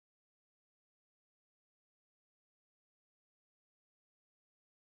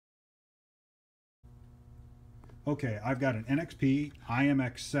Okay, I've got an NXP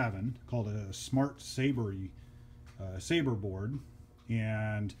IMX7 called a Smart Sabre board,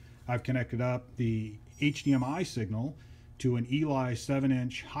 and I've connected up the HDMI signal to an ELI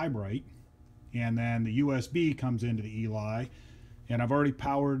 7-inch high bright, and then the USB comes into the ELI, and I've already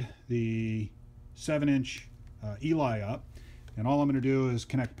powered the 7-inch ELI up, and all I'm going to do is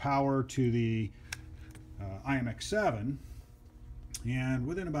connect power to the IMX7, and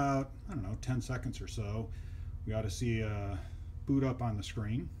within about, I don't know, 10 seconds or so, we ought to see a boot up on the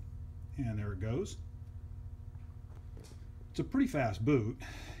screen, and there it goes. It's a pretty fast boot.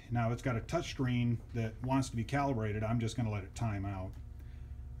 Now it's got a touch screen that wants to be calibrated. I'm just going to let it time out.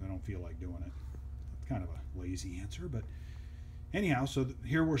 I don't feel like doing it. It's kind of a lazy answer, but anyhow, so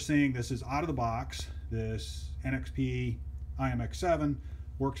here we're seeing this is out of the box. This NXP IMX7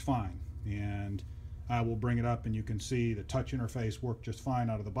 works fine, and I will bring it up and you can see the touch interface worked just fine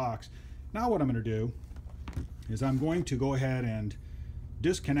out of the box. Now what I'm going to do is I'm going to go ahead and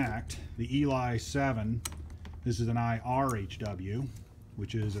disconnect the ELI 7. This is an IRHW,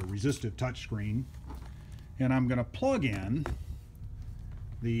 which is a resistive touchscreen, and I'm going to plug in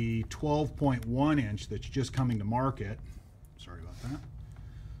the 12.1 inch that's just coming to market. Sorry about that.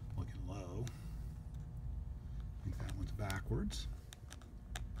 Looking low. I think that one's backwards.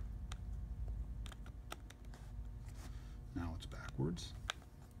 Now it's backwards.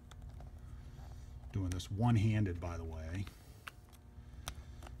 Doing this one-handed, by the way.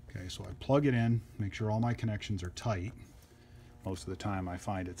 Okay, so I plug it in, make sure all my connections are tight. Most of the time I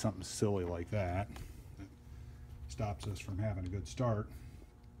find it's something silly like that that stops us from having a good start.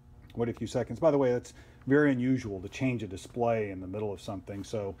 Wait a few seconds. By the way, it's very unusual to change a display in the middle of something,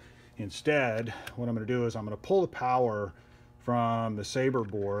 so instead what I'm going to do is I'm going to pull the power from the Sabre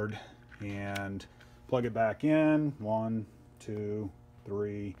board and plug it back in. 1, 2,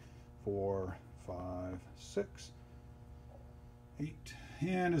 3, 4, 5, 6, 8,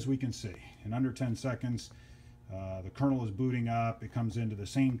 and as we can see, in under 10 seconds, the kernel is booting up. It comes into the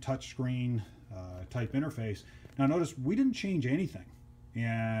same touchscreen type interface. Now notice we didn't change anything,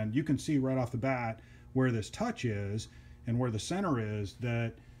 and you can see right off the bat where this touch is and where the center is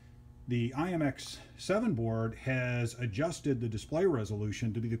that the IMX7 board has adjusted the display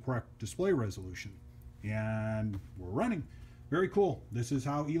resolution to be the correct display resolution, and we're running. Very cool. This is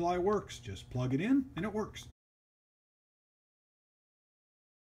how ELI works. Just plug it in and it works.